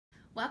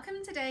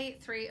Welcome to day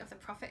 3 of the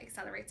Profit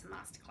Accelerator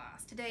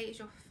Masterclass. Today is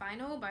your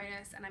final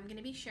bonus and I'm going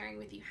to be sharing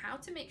with you how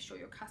to make sure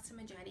your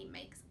customer journey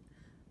makes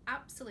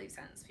absolute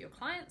sense for your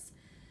clients,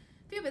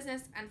 for your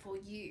business, and for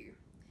you.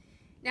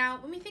 Now,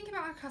 when we think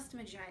about our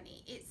customer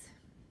journey, it's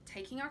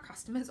taking our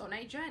customers on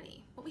a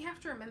journey. What we have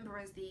to remember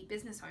as the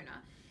business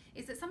owner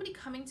is that somebody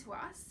coming to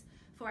us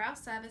for our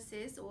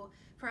services or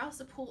for our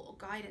support or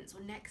guidance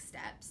or next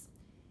steps,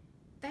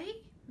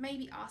 they may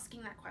be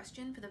asking that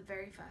question for the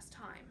very first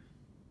time.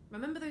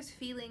 Remember those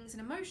feelings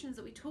and emotions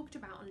that we talked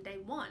about on day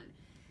 1.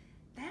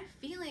 They're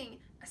feeling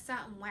a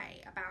certain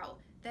way about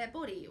their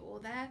body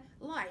or their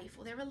life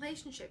or their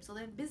relationships or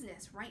their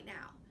business right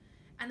now,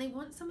 and they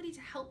want somebody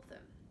to help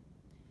them.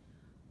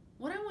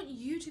 What I want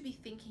you to be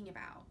thinking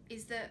about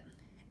is that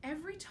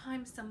every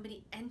time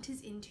somebody enters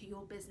into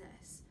your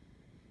business,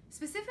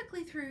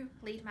 specifically through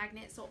lead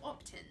magnets or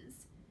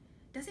opt-ins,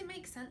 does it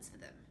make sense for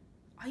them?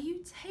 Are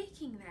you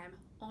taking them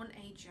on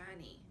a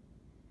journey?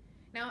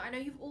 Now, I know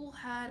you've all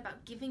heard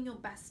about giving your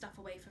best stuff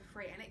away for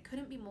free, and it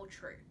couldn't be more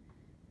true,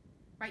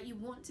 right? You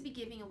want to be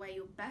giving away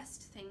your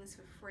best things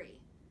for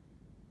free.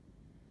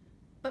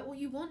 But what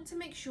you want to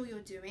make sure you're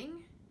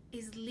doing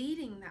is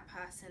leading that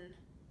person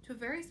to a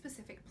very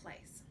specific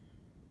place,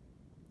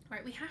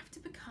 right? We have to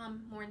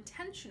become more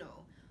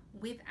intentional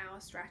with our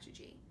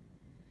strategy.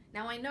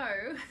 Now, I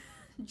know,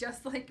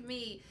 just like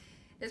me,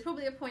 there's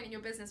probably a point in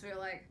your business where you're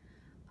like,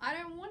 I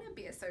don't want to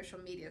be a social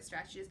media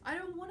strategist. I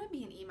don't want to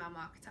be an email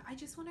marketer. I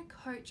just want to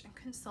coach and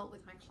consult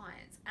with my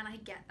clients. And I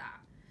get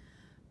that.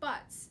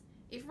 But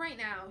if right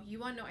now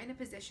you are not in a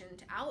position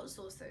to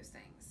outsource those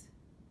things,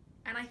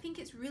 and I think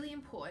it's really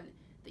important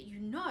that you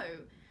know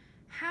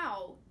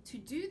how to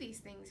do these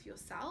things for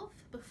yourself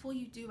before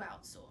you do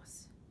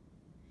outsource.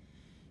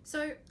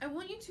 So I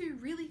want you to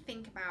really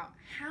think about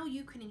how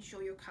you can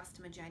ensure your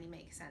customer journey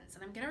makes sense.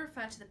 And I'm going to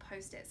refer to the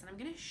post-its and I'm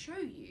going to show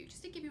you,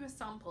 just to give you a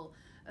sample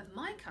of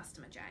my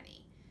customer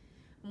journey,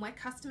 where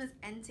customers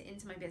enter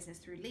into my business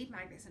through lead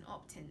magnets and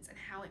opt-ins and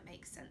how it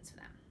makes sense for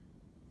them.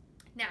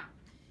 Now,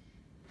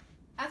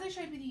 as I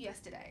showed with you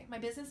yesterday, my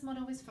business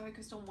model is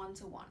focused on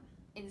one-to-one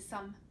in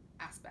some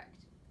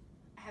aspect.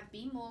 I have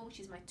Be More, which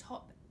is my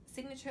top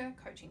signature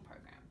coaching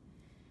program,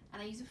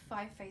 and I use a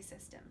 5-phase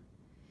system.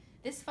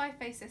 This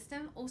 5-phase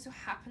system also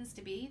happens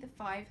to be the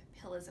 5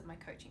 pillars of my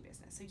coaching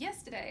business. So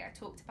yesterday I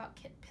talked about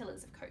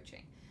pillars of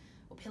coaching,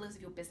 or pillars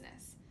of your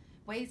business,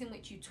 ways in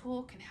which you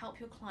talk and help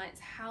your clients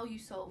how you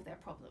solve their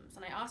problems.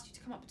 And I asked you to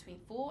come up between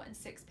 4 and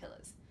 6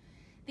 pillars.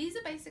 These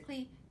are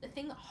basically the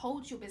thing that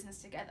holds your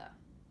business together.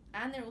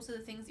 And they're also the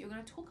things that you're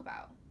going to talk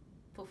about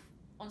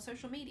on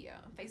social media,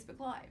 on Facebook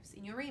Lives,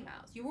 in your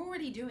emails. You're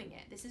already doing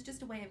it. This is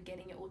just a way of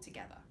getting it all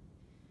together.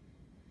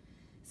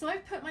 So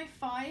I've put my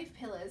 5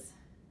 pillars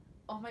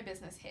of my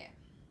business here.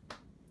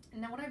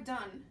 And now what I've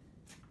done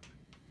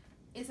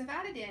is I've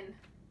added in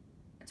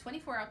a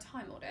 24-hour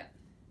time audit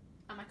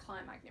and my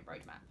client magnet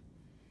roadmap.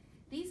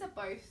 These are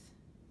both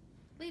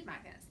lead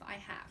magnets that I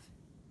have.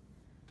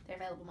 They're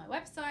available on my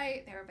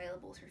website, they're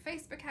available through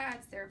Facebook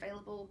ads, they're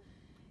available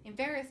in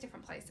various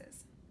different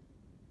places.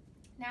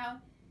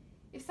 Now,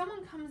 if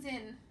someone comes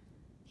in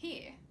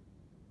here,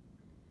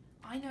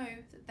 I know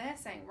that they're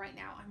saying right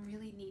now, I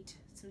really need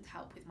some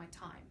help with my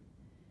time.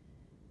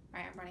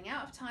 Right, I'm running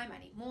out of time, I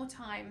need more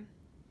time,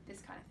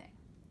 this kind of thing.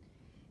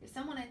 If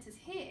someone enters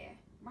here,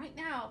 right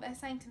now they're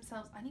saying to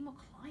themselves, I need more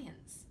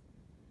clients.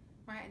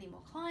 Right, I need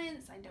more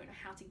clients, I don't know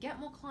how to get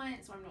more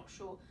clients, or I'm not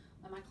sure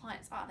where my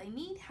clients are. They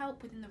need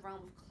help within the realm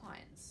of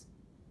clients.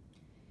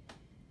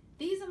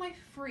 These are my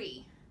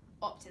free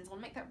opt-ins. I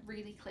want to make that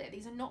really clear.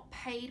 These are not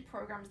paid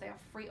programs, they are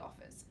free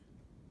offers.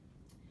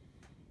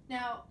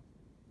 Now,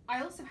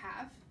 I also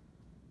have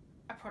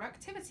a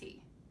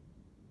productivity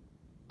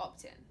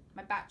opt-in.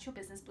 My Batch Your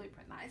Business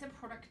Blueprint. That is a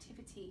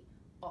productivity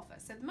offer.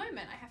 So at the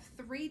moment, I have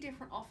 3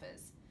 different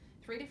offers,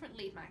 3 different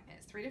lead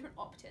magnets, 3 different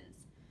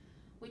opt-ins,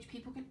 which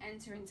people can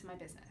enter into my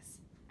business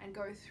and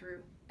go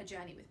through a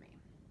journey with me.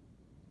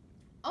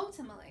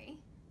 Ultimately,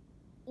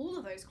 all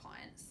of those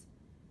clients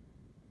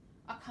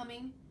are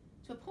coming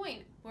to a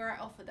point where I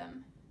offer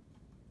them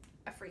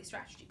a free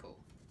strategy call.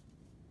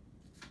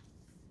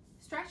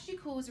 Strategy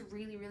calls are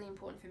really, really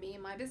important for me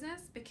in my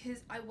business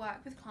because I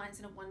work with clients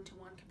in a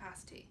one-to-one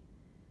capacity.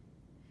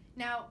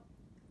 Now,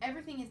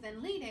 everything is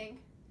then leading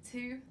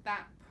to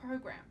that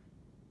program.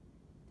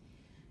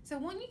 So I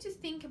want you to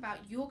think about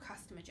your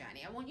customer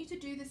journey. I want you to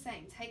do the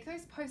same. Take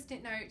those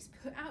post-it notes,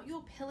 put out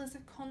your pillars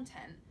of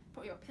content,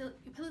 put your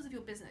pillars of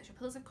your business, your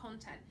pillars of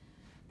content,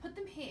 put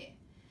them here,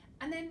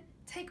 and then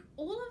take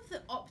all of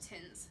the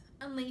opt-ins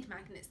and lead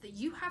magnets that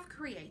you have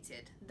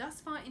created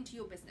thus far into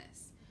your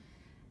business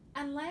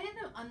and layer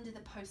them under the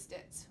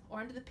post-its,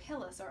 or under the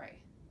pillar,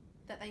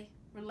 that they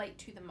relate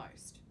to the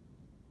most.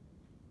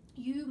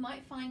 You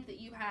might find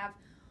that you have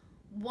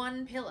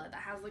one pillar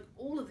that has like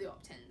all of the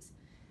opt-ins.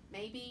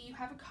 Maybe you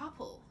have a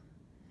couple.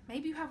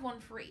 Maybe you have one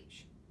for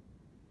each.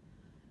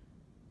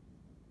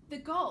 The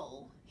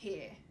goal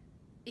here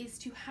is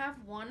to have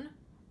one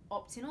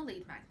opt-in or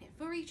lead magnet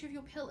for each of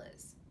your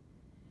pillars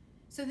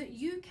so that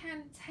you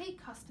can take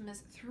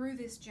customers through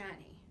this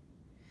journey.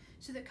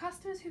 so that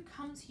customers who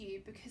come to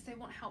you because they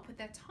want help with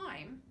their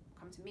time,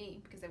 come to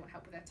me because they want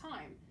help with their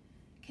time,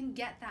 can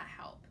get that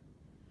help.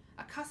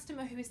 A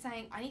customer who is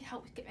saying, I need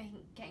help with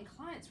getting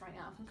clients right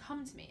now, can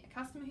come to me. A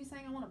customer who's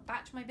saying, I want to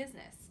batch my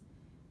business,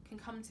 can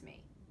come to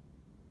me.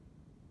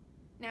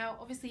 Now,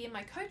 obviously in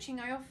my coaching,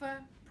 I offer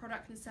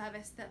product and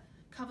service that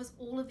covers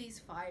all of these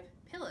 5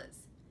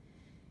 pillars.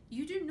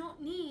 You do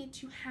not need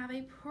to have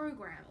a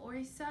program or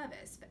a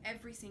service for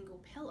every single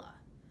pillar.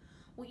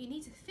 What you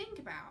need to think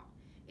about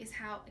is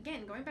how,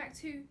 again, going back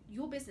to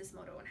your business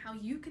model and how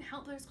you can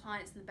help those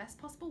clients in the best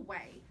possible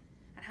way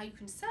and how you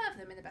can serve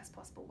them in the best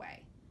possible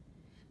way.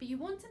 But you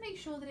want to make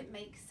sure that it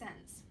makes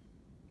sense,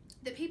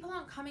 that people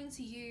aren't coming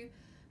to you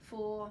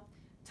for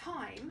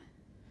time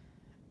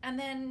and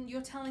then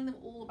you're telling them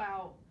all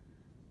about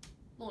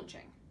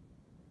launching.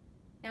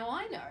 Now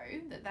I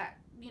know that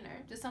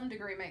to some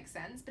degree makes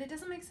sense, but it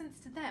doesn't make sense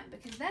to them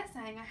because they're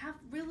saying, I have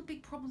really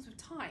big problems with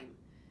time.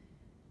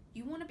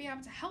 You want to be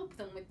able to help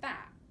them with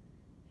that.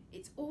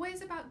 It's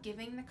always about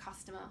giving the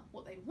customer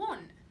what they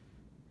want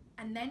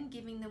and then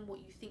giving them what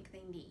you think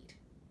they need.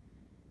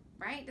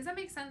 Right? Does that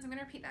make sense? I'm going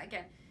to repeat that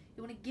again.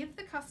 You want to give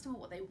the customer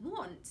what they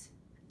want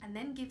and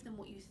then give them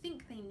what you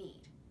think they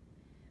need.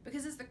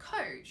 Because as the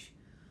coach,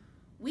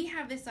 we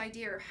have this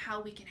idea of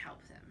how we can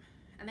help them.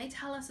 And they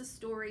tell us a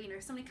story,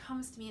 if somebody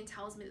comes to me and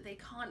tells me that they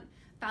can't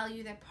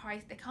value their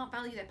price, they can't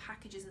value their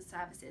packages and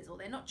services, or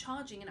they're not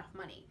charging enough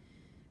money,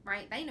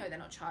 right? They know they're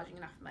not charging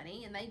enough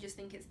money and they just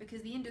think it's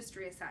because the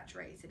industry is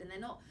saturated and they're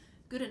not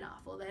good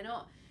enough or they're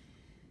not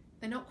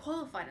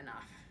qualified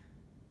enough.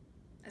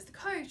 As the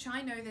coach,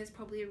 I know there's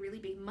probably a really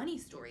big money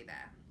story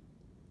there.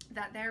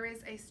 That there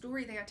is a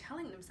story they are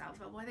telling themselves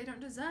about why they don't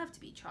deserve to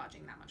be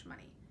charging that much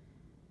money.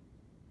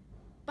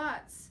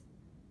 But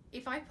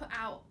if I put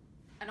out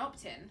an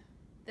opt-in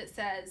that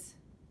says,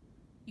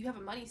 you have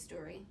a money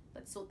story,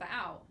 let's sort that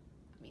out.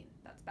 I mean,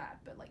 that's bad,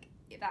 but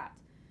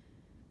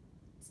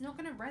it's not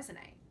going to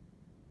resonate.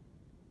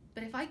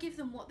 But if I give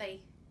them what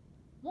they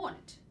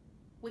want,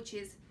 which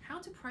is how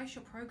to price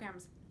your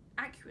programs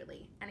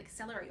accurately and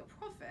accelerate your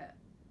profit,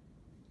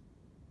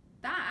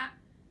 that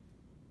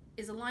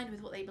is aligned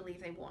with what they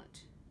believe they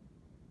want.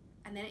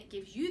 And then it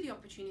gives you the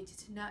opportunity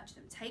to nurture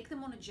them, take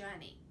them on a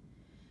journey.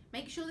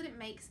 Make sure that it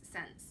makes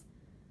sense.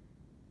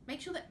 Make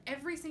sure that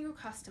every single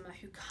customer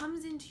who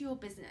comes into your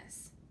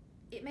business,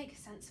 it makes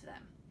sense for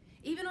them.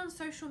 Even on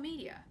social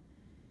media,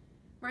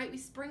 right? We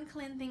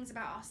sprinkle in things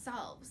about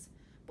ourselves,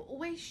 but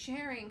always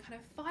sharing kind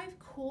of 5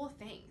 core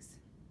things.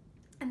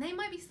 And they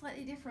might be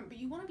slightly different, but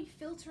you want to be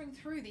filtering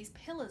through these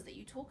pillars that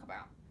you talk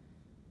about,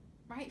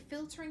 right?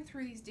 Filtering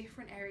through these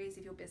different areas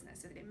of your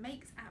business so that it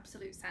makes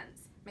absolute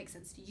sense. It makes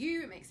sense to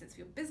you, it makes sense for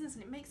your business,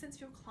 and it makes sense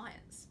for your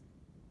clients.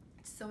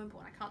 It's so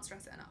important. I can't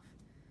stress it enough.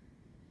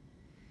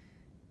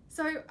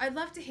 So I'd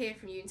love to hear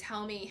from you and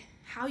tell me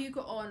how you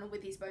got on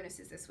with these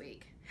bonuses this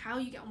week, how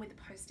you get on with the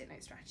post-it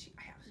note strategy.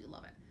 I absolutely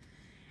love it.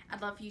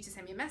 I'd love for you to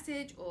send me a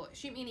message or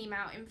shoot me an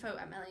email,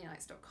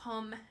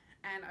 info@melanieknights.com,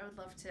 and I would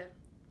love to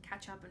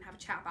catch up and have a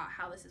chat about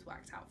how this has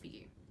worked out for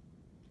you.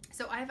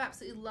 So I have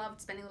absolutely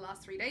loved spending the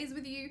last 3 days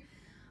with you.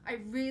 I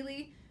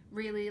really,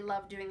 really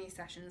love doing these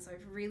sessions.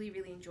 I've really,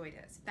 really enjoyed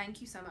it. So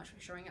thank you so much for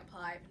showing up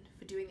live and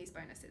for doing these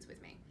bonuses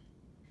with me.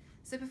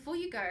 So before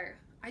you go,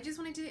 I just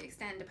wanted to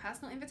extend a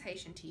personal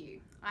invitation to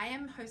you. I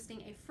am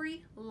hosting a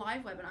free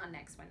live webinar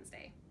next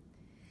Wednesday.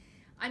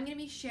 I'm going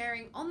to be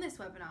sharing on this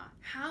webinar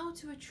how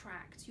to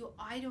attract your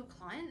ideal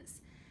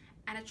clients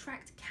and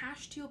attract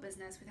cash to your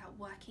business without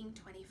working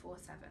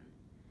 24/7.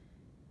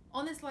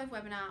 On this live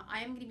webinar, I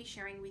am going to be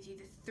sharing with you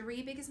the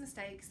 3 biggest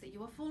mistakes that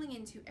you are falling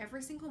into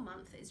every single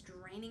month that is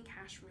draining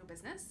cash from your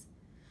business.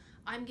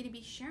 I'm going to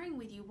be sharing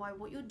with you why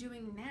what you're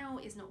doing now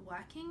is not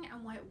working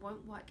and why it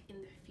won't work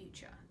in the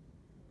future.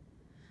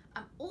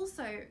 I'm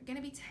also going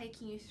to be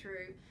taking you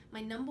through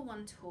my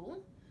 #1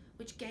 tool,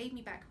 which gave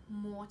me back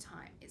more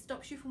time. It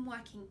stops you from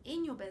working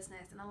in your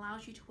business and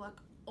allows you to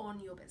work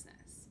on your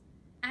business.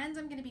 And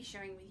I'm going to be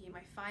sharing with you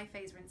my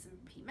 5-phase rinse and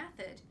repeat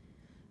method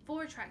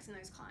for attracting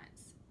those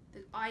clients,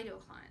 the ideal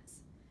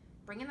clients,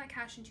 bringing that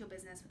cash into your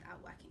business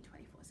without working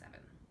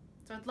 24/7.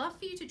 So I'd love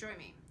for you to join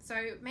me.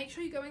 So make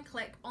sure you go and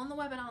click on the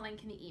webinar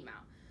link in the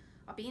email.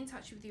 I'll be in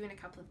touch with you in a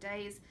couple of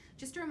days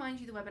just to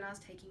remind you the webinar is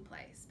taking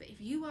place. But if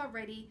you are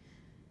ready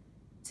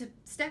to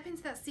step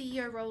into that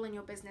CEO role in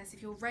your business,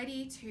 if you're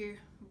ready to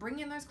bring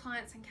in those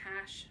clients and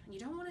cash, and you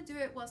don't want to do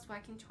it whilst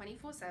working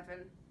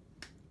 24/7,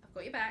 I've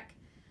got your back.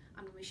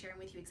 I'm going to be sharing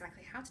with you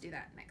exactly how to do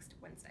that next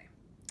Wednesday.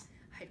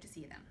 I hope to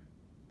see you then.